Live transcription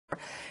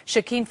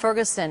Shakeen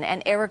Ferguson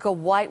and Erica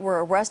White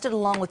were arrested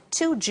along with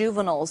 2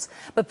 juveniles,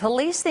 but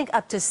police think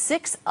up to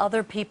 6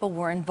 other people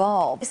were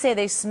involved. They say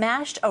they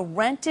smashed a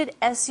rented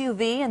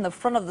SUV in the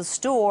front of the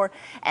store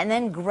and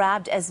then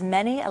grabbed as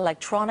many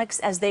electronics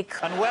as they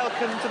could. And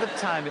welcome to The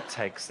Time It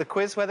Takes, the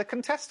quiz where the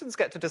contestants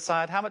get to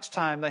decide how much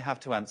time they have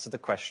to answer the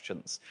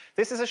questions.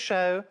 This is a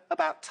show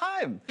about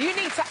time. You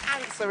need to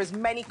answer as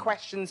many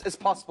questions as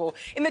possible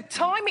in the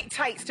time it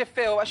takes to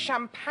fill a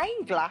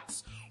champagne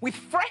glass with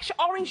fresh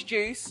orange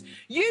juice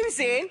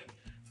using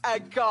a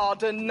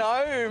garden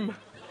gnome.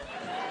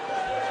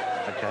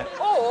 OK.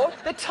 Or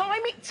the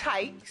time it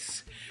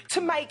takes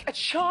to make a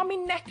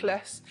charming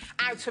necklace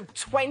out of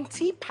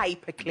 20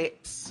 paper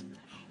clips.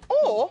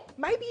 Or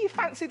maybe you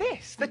fancy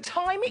this, the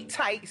time it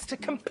takes to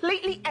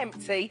completely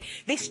empty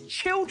this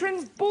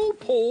children's ball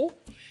pool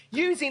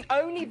using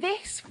only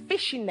this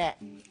fishing net.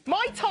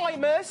 My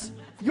timers,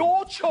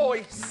 your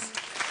choice.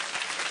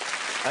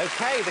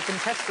 OK, the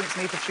contestants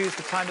need to choose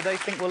the timer they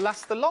think will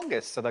last the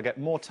longest, so they'll get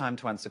more time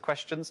to answer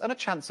questions and a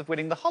chance of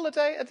winning the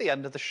holiday at the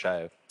end of the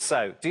show.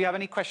 So, do you have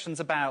any questions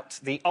about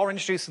the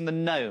orange juice and the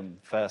gnome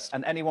first?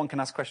 And anyone can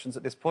ask questions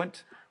at this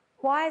point.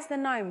 Why is the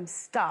gnome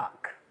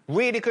stuck?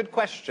 Really good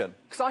question.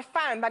 Because I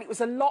found that it was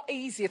a lot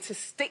easier to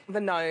stick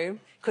the gnome,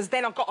 because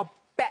then I got a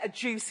better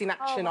juicing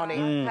action on it.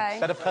 Okay.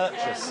 Better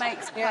purchase. Yeah,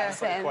 makes quite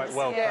sense. Quite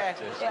well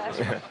practiced.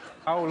 Yeah.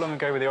 How long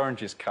ago were the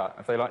oranges cut?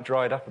 Have they, like,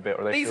 dried up a bit,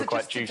 or are they These still are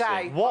quite just juicy?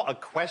 today. What a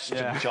question,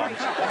 John.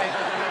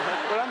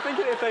 Well, I'm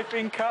thinking if they've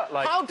been cut,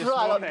 like, How this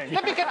dry? morning.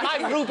 Let me get my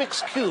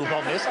Rubik's Cube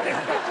on this.